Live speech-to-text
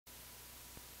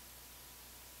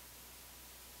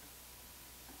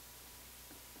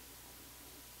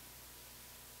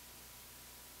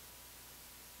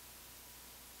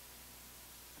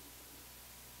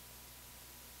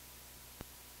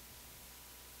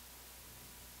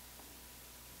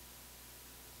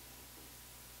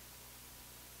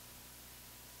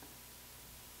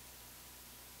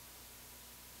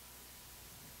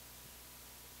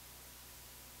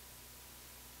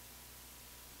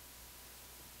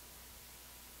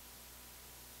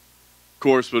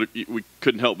course, but we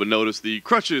couldn't help but notice the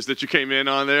crutches that you came in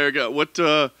on there.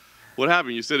 What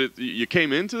happened? You said you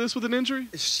came into this with an injury?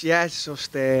 Yeah, it's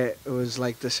just it was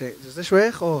like the same. Does this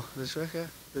work or does this work? Yeah,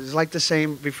 it was like the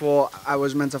same before I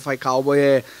was meant to fight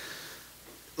Cowboy.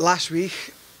 Last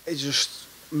week,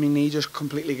 my knee just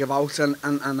completely gave out and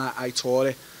I tore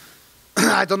it.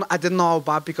 I didn't know how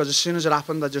bad, because as soon as it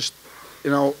happened, I just,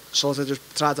 sort of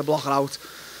just tried to block it out.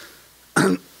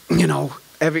 And,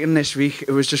 everything this week,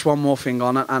 it was just one more thing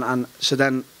on it, and so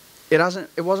then it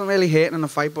wasn't really hurting in the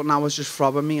fight, but now it's just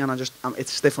throbbing me, and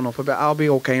it's stiffening up a bit. I'll be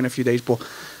okay in a few days, but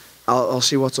I'll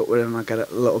see what's up with it, and I'll get it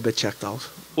a little bit checked out.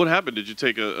 What happened? Did you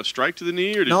take a strike to the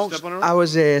knee, or did you step on it? I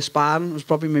was sparring. It was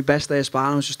probably my best day of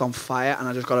sparring. I was just on fire, and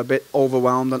I just got a bit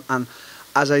overwhelmed, and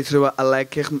as I threw a leg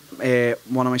kick,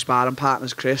 one of my sparring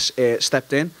partners, Chris,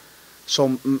 stepped in,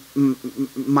 so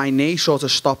my knee sort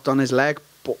of stopped on his leg,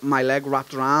 but my leg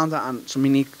wrapped around, and so my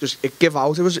knee it gave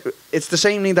out. It's the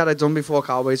same knee that I'd done before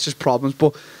Cowboy. It's just problems,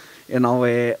 but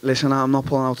listen, I'm not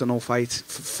pulling out a no fight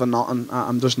for nothing.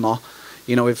 I'm just not.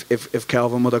 If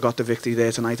Kelvin would have got the victory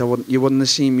there tonight, you wouldn't have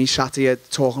seen me sat here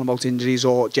talking about injuries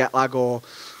or jet lag or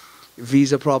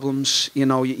visa problems.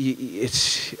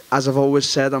 It's, as I've always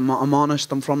said, I'm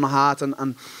honest, I'm from the heart,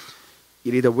 and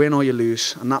you either win or you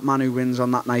lose, and that man who wins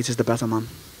on that night is the better man.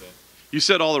 You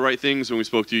said all the right things when we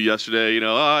spoke to you yesterday.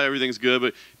 Everything's good.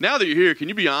 But now that you're here, can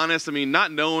you be honest? I mean,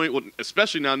 not knowing,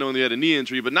 especially not knowing you had a knee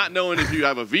injury, but not knowing if you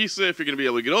have a visa, if you're going to be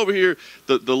able to get over here,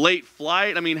 the late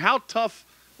flight. I mean, how tough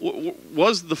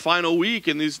was the final week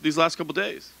and these last couple of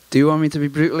days? Do you want me to be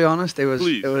brutally honest?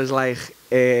 Please. It was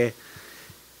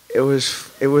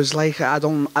like I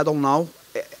don't know.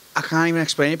 I can't even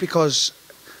explain it, because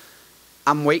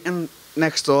I'm waiting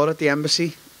next door at the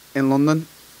embassy in London,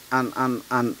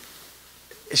 and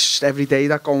it's just every day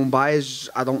that going by is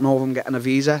I don't know if I'm getting a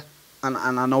visa, and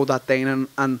I know that Dana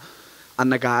and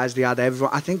the guys, they had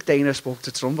everyone. I think Dana spoke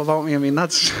to Trump about me. I mean,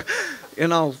 that's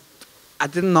I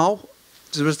didn't know.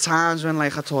 There was times when I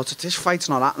thought this fight's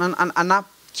not happening, and that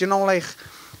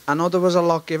I know there was a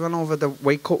lot given over the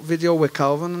weight cut video with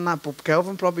Kelvin and that, but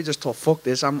Kelvin probably just thought, fuck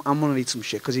this, I'm gonna eat some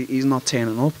shit because he's not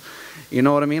turning up. You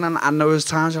know what I mean? And there was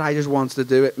times when I just wanted to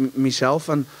do it myself,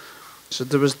 and so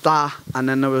there was that, and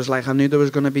then there was I knew there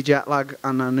was going to be jet lag,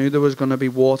 and I knew there was going to be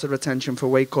water retention for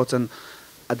weight cut, and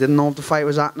I didn't know if the fight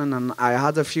was happening, and I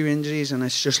had a few injuries, and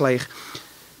it's just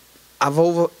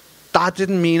that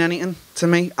didn't mean anything to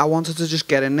me. I wanted to just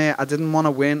get in there. I didn't want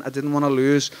to win. I didn't want to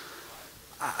lose.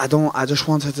 I just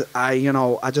wanted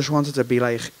to be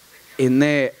in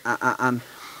there, and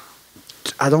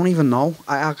I don't even know.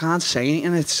 I can't say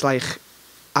anything. It's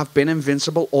I've been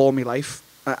invincible all my life.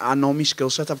 I know my skill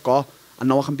set I've got. I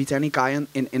know I can beat any guy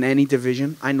in any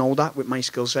division. I know that with my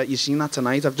skill set. You've seen that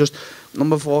tonight.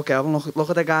 Number 4, Kelvin, look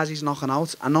at the guys he's knocking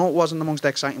out. I know it wasn't the most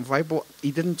exciting fight, but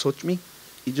he didn't touch me.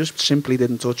 He just simply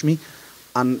didn't touch me.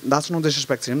 And that's no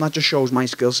disrespect to him. That just shows my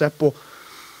skill set. But,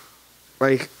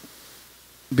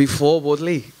 before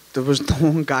Woodley, there was no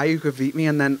one guy who could beat me.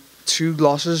 And then 2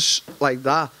 losses like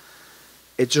that,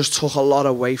 it just took a lot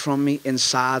away from me,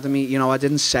 inside of me. I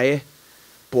didn't say it,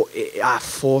 but I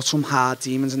fought some hard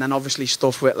demons. And then obviously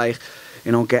stuff with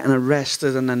getting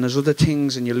arrested, and then there's other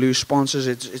things, and you lose sponsors.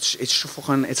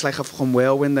 It's like a fucking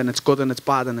whirlwind, and it's good and it's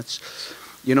bad, and it's,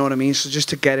 you know what I mean? So just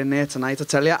to get in there tonight, I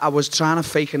tell you, I was trying to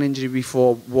fake an injury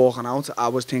before walking out. I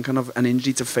was thinking of an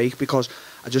injury to fake, because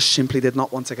I just simply did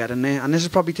not want to get in there. And this is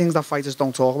probably things that fighters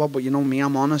don't talk about, but me,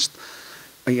 I'm honest,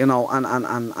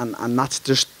 and that's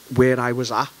just where I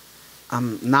was at.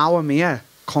 Now I'm here,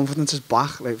 confidence is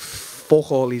back.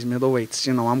 Fuck all these middleweights,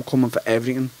 I'm coming for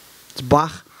everything. It's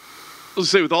back. I was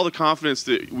say, with all the confidence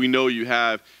that we know you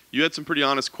have, you had some pretty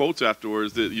honest quotes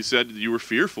afterwards that you said you were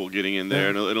fearful getting in there,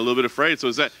 and a little bit afraid.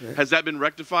 So has that been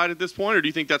rectified at this point, or do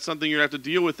you think that's something you're going to have to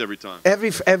deal with every time?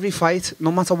 Every fight,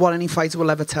 no matter what any fighter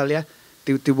will ever tell you,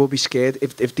 they will be scared.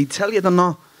 If they tell you they're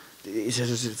not,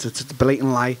 it's a blatant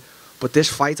lie. But this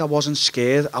fight, I wasn't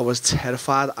scared. I was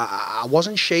terrified. I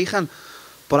wasn't shaking,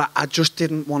 but I just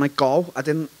didn't want to go.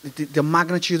 The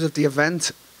magnitude of the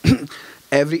event,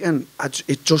 everything. I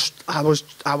was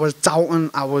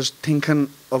doubting. I was thinking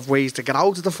of ways to get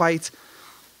out of the fight.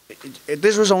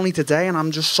 This was only today, and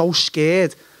I'm just so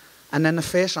scared. And then the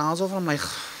first round's over, I'm like,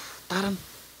 Darren,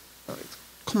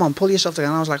 come on, pull yourself together.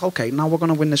 And I was like, okay, now we're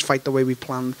gonna win this fight the way we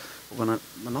planned. We're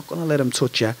not gonna let him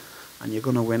touch you, and you're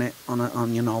gonna win it on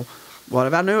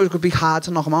whatever. I knew it would be hard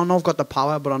to knock him out. I know I've got the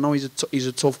power, but I know he's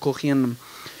a tough cookie, and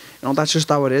that's just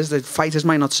how it is. The fighters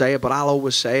might not say it, but I'll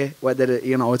always say it, whether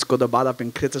it's good or bad. I've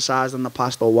been criticised in the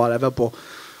past or whatever, but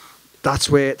that's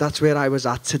where I was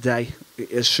at today.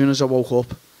 As soon as I woke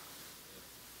up.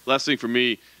 Last thing for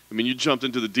me, I mean, you jumped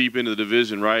into the deep end of the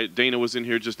division, right? Dana was in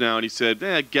here just now, and he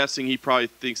said, guessing he probably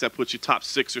thinks that puts you top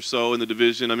 6 or so in the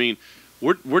division. I mean,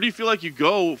 where do you feel like you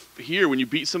go here when you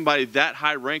beat somebody that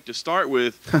high ranked to start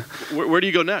with? Where do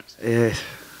you go next?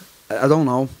 I don't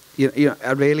know.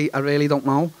 I really don't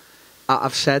know.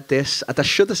 I've said this. I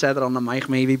should have said it on the mic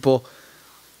maybe, but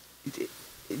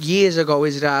years ago,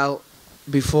 Israel,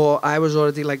 before I was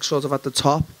already like sort of at the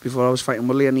top, before I was fighting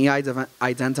Woodley, and he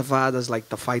identified as like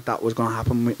the fight that was going to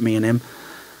happen with me and him.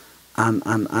 And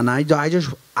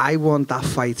I want that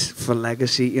fight for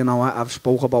legacy. You know, I've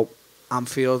spoke about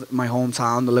Anfield, my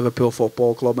hometown, the Liverpool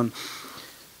Football Club, and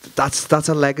that's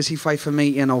a legacy fight for me.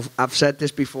 You know, I've said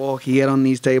this before here on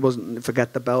these tables.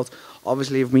 Forget the belt.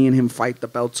 Obviously, if me and him fight, the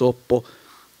belt's up. But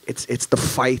it's the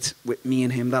fight with me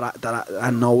and him that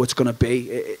I know it's gonna be.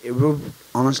 It will,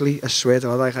 honestly, I swear to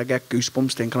God, like I get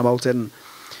goosebumps thinking about it. And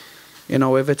you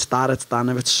know, if it's that, it's done.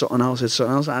 If it's something else, it's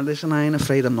something else. And listen, I ain't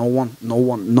afraid of no one.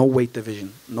 No weight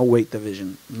division.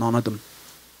 None of them.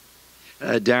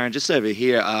 Darren, just over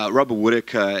here, Robert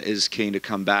Whittaker is keen to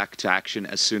come back to action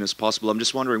as soon as possible. I'm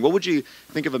just wondering, what would you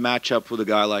think of a matchup with a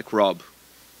guy like Rob?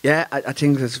 Yeah, I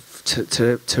think it's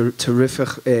terrific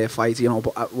fight. You know,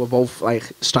 but we're both like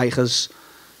strikers.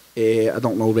 I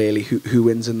don't know really who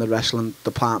wins in the wrestling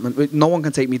department. No one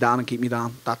can take me down and keep me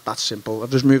down. That's simple. I've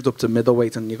just moved up to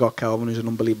middleweight, and you got Kelvin, who's an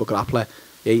unbelievable grappler.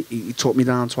 He took me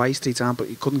down twice, 3 times, but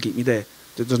he couldn't keep me there.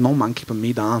 There's no man keeping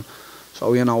me down.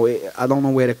 So, you know, I don't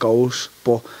know where it goes.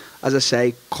 But, as I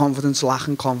say, confidence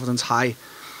lacking, confidence high.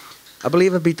 I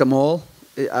believe I beat them all.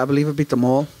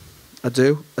 I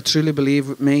do. I truly believe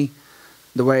with me,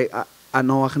 the way I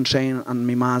know I can train and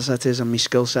my mindset is and my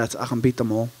skill set, I can beat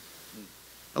them all.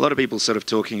 A lot of people sort of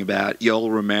talking about Yoel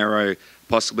Romero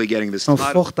possibly getting this title.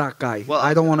 title. Fuck that guy. Well,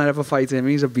 I don't want to ever fight him.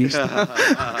 He's a beast.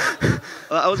 I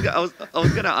was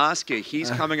going to ask you, he's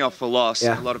coming off a loss.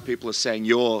 Yeah. A lot of people are saying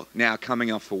you're now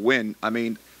coming off a win. I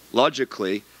mean,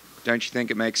 logically, don't you think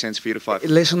it makes sense for you to fight?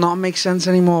 Listen, not make sense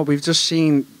anymore. We've just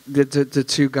seen the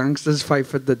 2 gangsters fight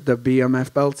for the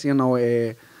BMF belt. You know,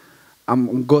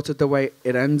 I'm gutted the way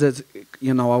it ended.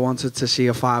 You know, I wanted to see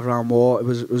a 5-round war. It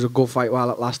was a good fight while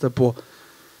it lasted, but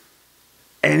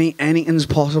anything's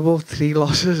possible. 3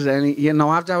 losses. You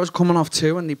know, after I was coming off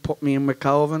 2 and they put me in with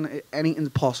Kelvin, anything's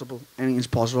possible. Anything's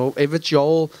possible. If it's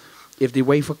Joel, if they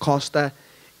wait for Costa,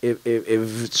 if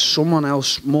it's someone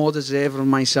else more deserving than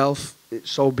myself,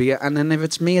 so be it. And then if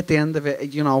it's me at the end of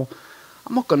it, you know,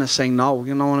 I'm not gonna say no.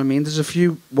 You know what I mean? There's a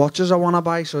few watches I want to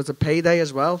buy, so it's a payday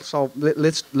as well. So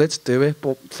let's do it.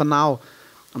 But for now,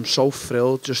 I'm so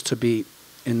thrilled just to be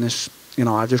in this. You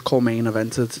know, I just co-main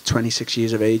evented at 26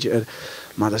 years of age at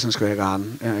Madison Square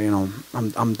Garden. You know,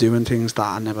 I'm doing things that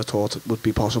I never thought would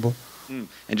be possible.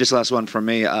 And just last one from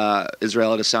me,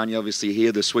 Israel Adesanya obviously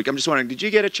here this week. I'm just wondering, did you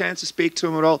get a chance to speak to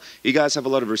him at all? You guys have a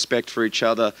lot of respect for each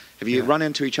other. Have you run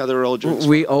into each other at all?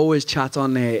 We always chat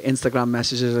on Instagram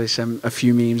messages. I send a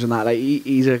few memes and that. Like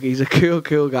he's a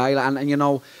cool guy, and you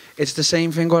know, it's the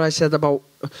same thing what I said about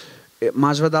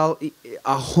Masvidal.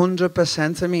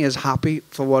 100% of me is happy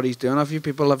for what he's doing. A few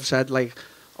people have said like,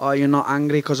 "Oh, you're not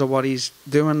angry because of what he's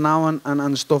doing now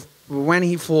and stuff." When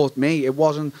he fought me, it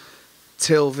wasn't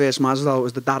Till versus Masvidal. It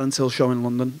was the Darren Till show in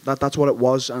London. That's what it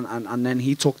was, and then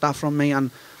he took that from me.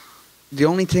 And the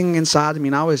only thing inside of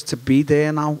me now is to be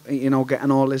there now. You know,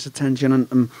 getting all this attention,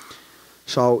 and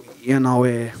so you know,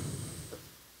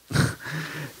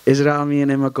 Israel, me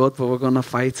and him are good, but we're gonna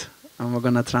fight and we're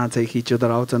gonna try and take each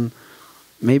other out and.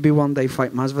 Maybe one day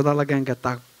fight Masvidal again, get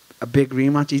a big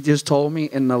rematch. He just told me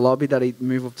in the lobby that he'd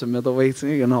move up to middleweight.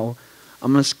 You know,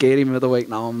 I'm a scary middleweight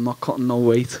now. I'm not cutting no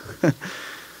weight.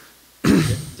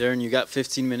 Darren, you got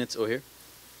 15 minutes over here.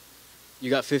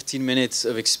 You got 15 minutes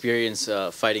of experience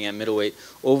fighting at middleweight.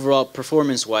 Overall,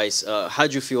 performance-wise,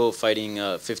 how'd you feel fighting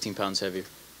 15 pounds heavier?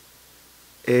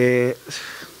 I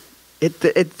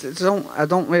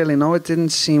don't really know. It didn't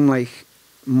seem like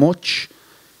much.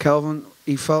 Kelvin,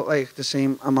 he felt like the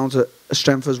same amount of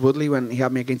strength as Woodley when he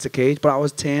had me against the cage, but I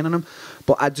was turning him.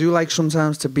 But I do like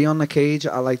sometimes to be on the cage.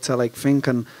 I like to think,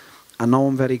 and I know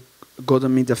I'm very good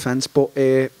in my defence. But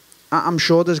I'm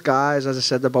sure there's guys, as I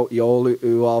said about Yoel,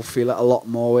 who I'll feel it a lot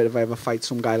more with if I ever fight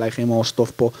some guy like him or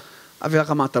stuff. But I feel like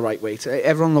I'm at the right weight.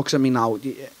 Everyone looks at me now.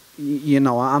 You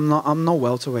know, I'm no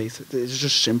welterweight. It's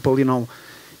just simple. You know,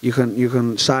 you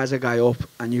can size a guy up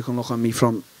and you can look at me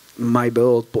from my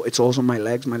build, but it's also my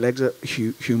legs. My legs are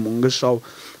humongous, so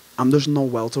I'm just no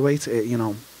welterweight. You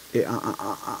know,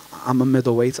 I'm a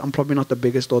middleweight. I'm probably not the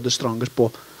biggest or the strongest,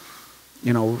 but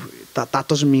you know that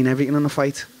doesn't mean everything in a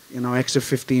fight. You know, extra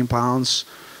 15 pounds,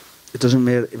 it doesn't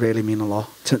really mean a lot.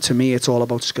 To me, it's all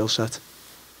about skill set.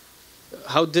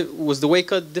 was the weight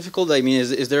cut difficult? I mean,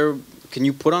 is there? Can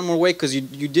you put on more weight? Because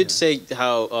you did say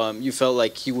how you felt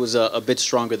like he was a bit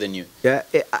stronger than you. Yeah,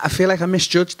 I feel like I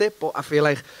misjudged it, but I feel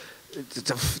like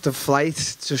the flight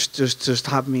just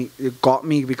had me, it got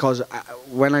me, because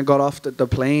when I got off the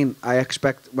plane,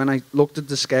 when I looked at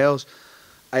the scales,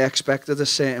 I expected a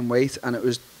certain weight, and it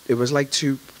was like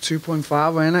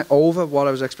 2.5, wasn't it? Over what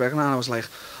I was expecting, and I was like,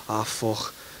 oh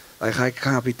fuck, like I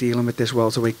can't be dealing with this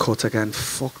welterweight cut again.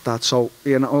 Fuck that. So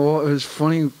you know, it was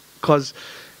funny because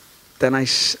then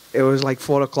it was like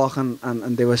 4 o'clock,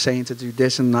 and they were saying to do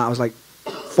this and that. I was like,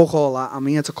 fuck all that, I'm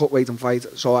here to cut weight and fight.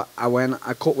 So I went,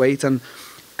 I cut weight, and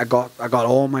I got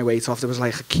all my weight off. There was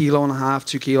like 1.5 kilos,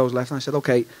 2 kilos left, and I said,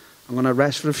 okay, I'm gonna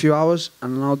rest for a few hours,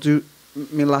 and then I'll do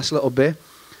my last little bit.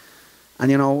 And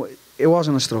you know, it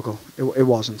wasn't a struggle. It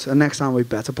wasn't. And next time we'll be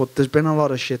better. But there's been a lot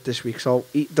of shit this week. So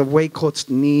the weight cuts,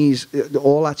 knees,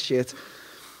 all that shit,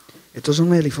 it doesn't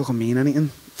really fucking mean anything.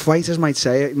 Fighters might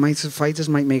say it. Fighters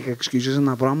might make excuses and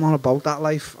that, but I'm not about that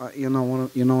life. You know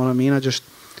what I mean?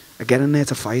 I get in there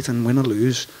to fight, and win or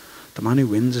lose, the man who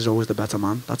wins is always the better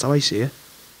man. That's how I see it.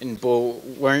 And Bo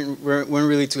weren't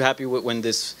really too happy when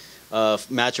this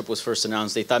matchup was first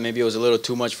announced. They thought maybe it was a little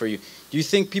too much for you. Do you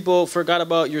think people forgot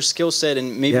about your skill set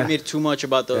and maybe made too much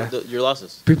about your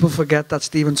losses? People forget that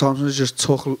Stephen Thompson just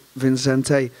took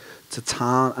Vincente to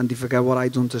town, and they forget what I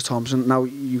done to Thompson. Now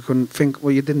you can think,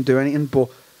 well, you didn't do anything, but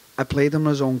I played him in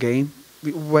his own game.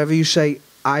 Whether you say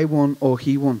I won or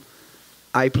he won,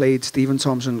 I played Stephen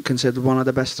Thompson, considered one of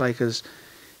the best strikers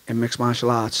in mixed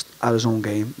martial arts, at his own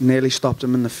game. Nearly stopped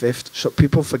him in the 5th. So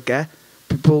people forget.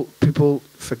 People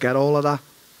forget all of that.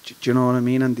 Do you know what I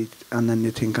mean? And then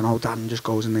they're thinking, oh, Darren just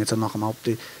goes in there to knock him out.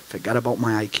 They forget about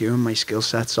my IQ and my skill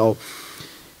set. So,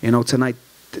 you know, tonight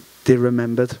they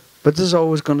remembered. But there's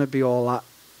always going to be all that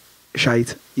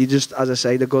shite. You just, as I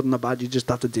say, the good and the bad, you just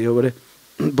have to deal with it.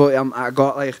 But I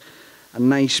got like a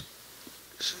nice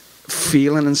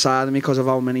feeling inside of me because of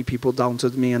how many people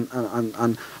doubted me, and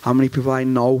how many people I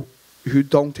know who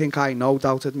don't think I know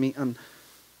doubted me, and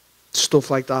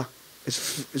stuff like that.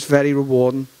 It's very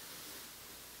rewarding.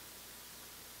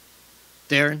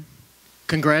 Darren,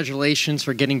 congratulations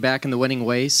for getting back in the winning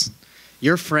ways.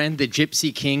 Your friend, the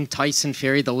Gypsy King, Tyson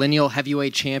Fury, the lineal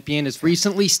heavyweight champion, has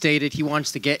recently stated he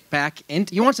wants to get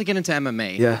into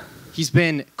MMA. Yeah. He's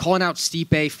been calling out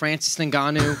Stipe, Francis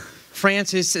Ngannou.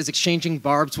 Francis is exchanging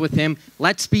barbs with him.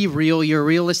 Let's be real. You're a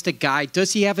realistic guy.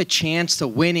 Does he have a chance to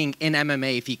winning in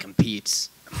MMA if he competes?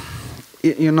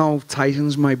 You know,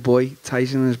 Tyson's my boy.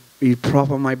 He's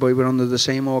proper my boy. We're under the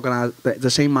same the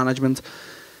same management.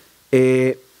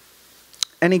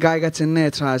 Any guy gets in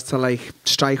there tries to like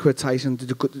strike with Tyson.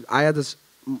 I had this.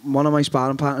 One of my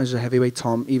sparring partners, a heavyweight,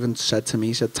 Tom, even said to me,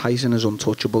 he said Tyson is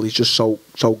untouchable. He's just so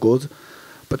good.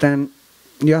 But then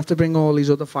you have to bring all these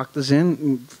other factors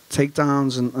in,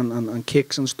 takedowns and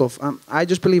kicks and stuff. I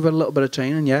just believe in a little bit of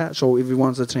training, yeah. So if he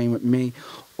wants to train with me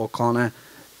or Connor,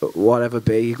 whatever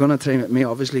be, you're going to train with me,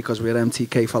 obviously, because we're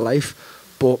MTK for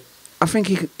life. But I think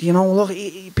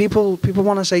people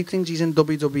want to say things, he's in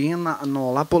WWE and that and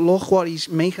all that. But look what he's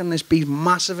making this big,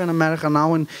 massive in America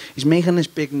now, and he's making this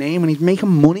big name, and he's making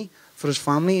money for his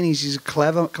family, and he's a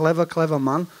clever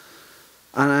man.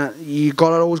 And you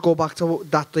got to always go back to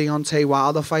that Deontay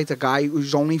Wilder fight, a guy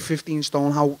who's only 15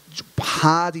 stone, how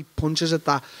hard he punches at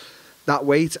that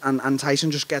weight, and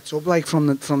Tyson just gets up like from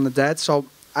the dead. So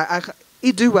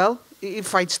he'd do well. He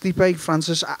fights Stipe,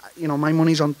 Francis. You know, my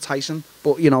money's on Tyson,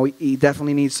 but you know he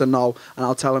definitely needs to know, and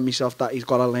I'll tell him myself that he's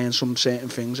got to learn some certain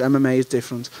things. MMA is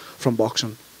different from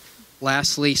boxing.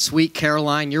 Lastly, Sweet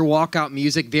Caroline, your walkout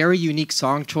music, very unique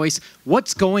song choice.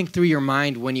 What's going through your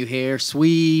mind when you hear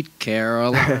Sweet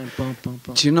Caroline? Bum, bum,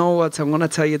 bum. Do you know what? I'm going to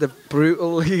tell you the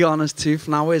brutally honest truth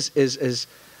now is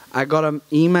I got an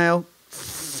email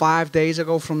 5 days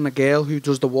ago from the girl who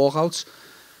does the walkouts,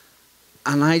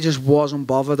 and I just wasn't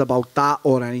bothered about that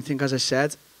or anything, as I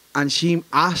said. And she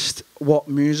asked what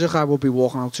music I would be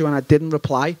walking out to, and I didn't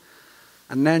reply.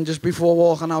 And then just before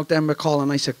walking out then with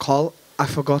Colin, I said, Col, I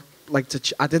forgot.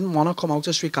 I didn't want to come out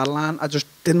to Sweet Caroline. I just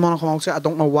didn't want to come out to it. I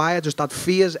don't know why. I just had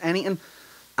fears, anything.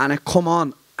 And it come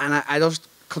on. And I just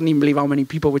couldn't even believe how many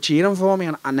people were cheering for me.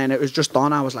 And then it was just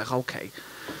on. I was like, okay,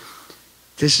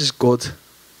 this is good.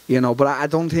 You know, but I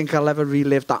don't think I'll ever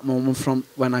relive that moment from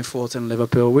when I fought in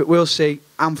Liverpool. We'll see.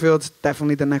 Anfield's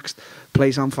definitely the next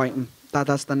place I'm fighting.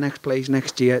 That's the next place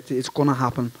next year. It's going to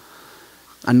happen.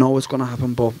 I know it's going to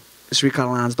happen, but Sweet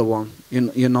Caroline's the one.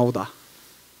 You know that.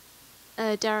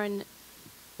 Darren,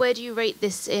 where do you rate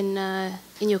this in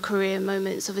your career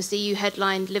moments? Obviously, you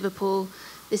headlined Liverpool.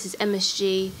 This is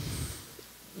MSG.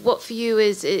 What for you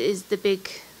is the big,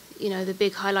 the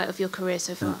big highlight of your career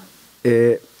so far?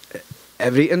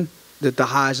 Everything, the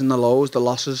highs and the lows, the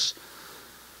losses,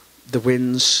 the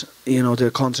wins,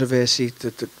 the controversy,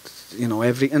 the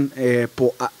everything.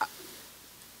 But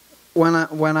when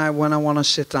I want to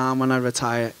sit down, when I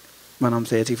retire, when I'm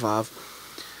 35,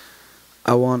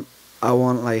 I want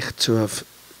like to have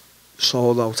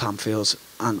sold out Anfield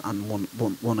and won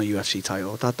a UFC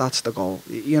title. That's the goal.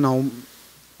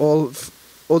 All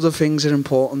other things are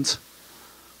important,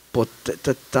 but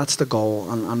that's the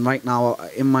goal. And right now,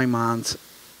 in my mind,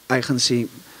 I can see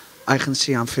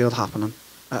Anfield happening.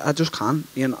 I just can.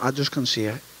 I just can see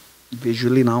it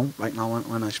visually now, right now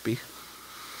when I speak.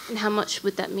 And how much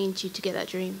would that mean to you to get that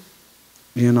dream?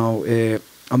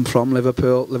 I'm from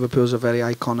Liverpool. Liverpool's a very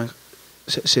iconic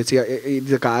city.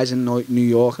 The guys in New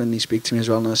York, and they speak to me as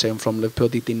well, and I say I'm from Liverpool.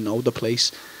 They didn't know the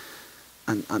place.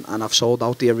 And I've sold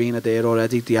out the arena there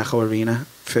already, the Echo Arena.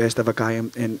 First ever guy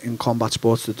in combat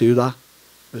sports to do that.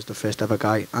 Was the first ever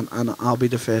guy, and I'll be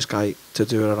the first guy to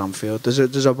do it at Anfield.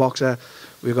 There's a boxer,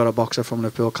 we've got a boxer from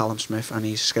Liverpool, Callum Smith, and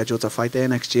he's scheduled to fight there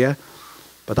next year.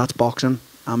 But that's boxing.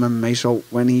 I'm MMA, so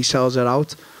when he sells it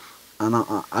out, and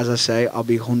as I say, I'll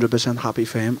be 100% happy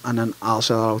for him, and then I'll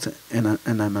sell it out in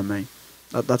MMA.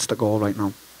 That's the goal right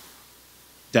now.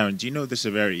 Darren, do you know the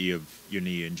severity of your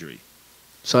knee injury?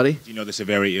 Sorry? Do you know the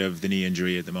severity of the knee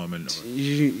injury at the moment?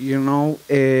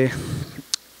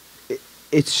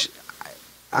 It's...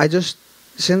 I just...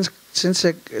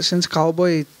 Since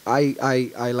Cowboy, I've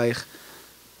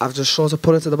just sort of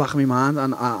put it to the back of my mind,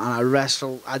 and I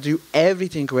wrestle. I do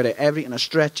everything with it. Everything. I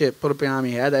stretch it, put it behind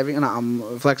my head, everything. I'm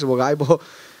a flexible guy, but,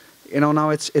 now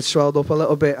it's swelled up a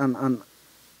little bit, and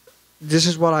this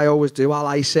is what I always do. I'll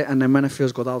ice it, and then when it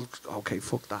feels good, okay,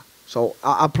 fuck that. So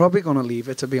I'm probably going to leave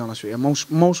it, to be honest with you.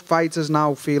 Most fighters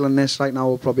now feeling this right now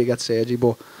will probably get surgery,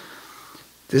 but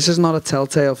this is not a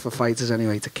telltale for fighters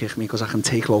anyway to kick me, because I can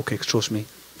take low kicks, trust me.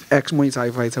 Ex-Muay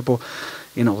Thai fighter, but,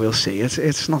 we'll see.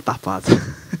 It's not that bad.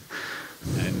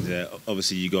 And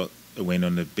obviously you got a win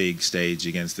on the big stage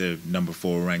against the number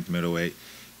 4 ranked middleweight.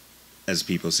 As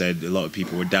people said, a lot of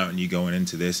people were doubting you going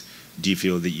into this. Do you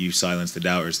feel that you silenced the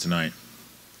doubters tonight?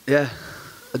 Yeah,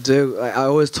 I do. I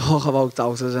always talk about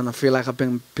doubters, and I feel like I've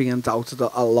been being doubted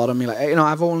a lot of me. Like,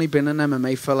 I've only been in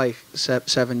MMA for like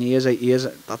 7 years, 8 years.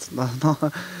 That's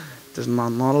not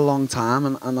a long time,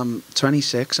 and I'm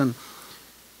 26, and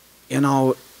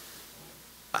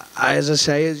as I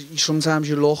say, sometimes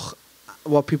you look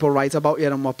what people write about you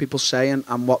and what people say,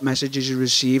 and what messages you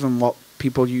receive, and what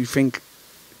people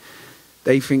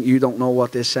they think you don't know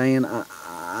what they're saying,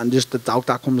 and just the doubt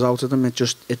that comes out of them,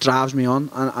 it drives me on,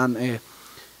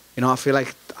 and I feel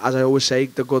like, as I always say,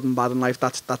 the good and bad in life,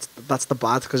 that's the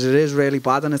bad, because it is really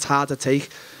bad, and it's hard to take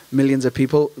millions of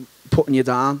people putting you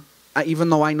down. Even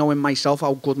though I know in myself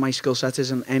how good my skill set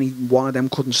is, and any one of them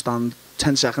couldn't stand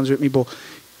 10 seconds with me, but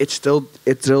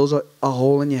it drills a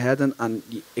hole in your head, and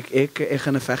it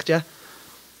can affect you.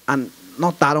 And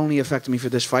not that only affected me for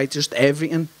this fight, just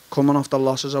everything, coming off the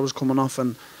losses I was coming off,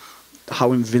 and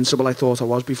how invincible I thought I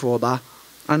was before that.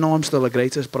 I know I'm still the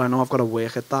greatest, but I know I've got to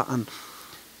work at that, and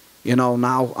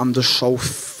now I'm just so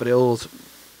thrilled.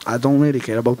 I don't really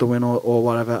care about the win or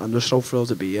whatever. I'm just so thrilled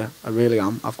to be here. I really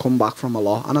am. I've come back from a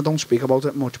lot, and I don't speak about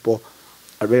it much, but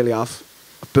I really have.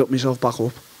 I've built myself back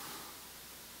up.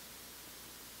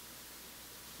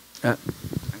 Yeah.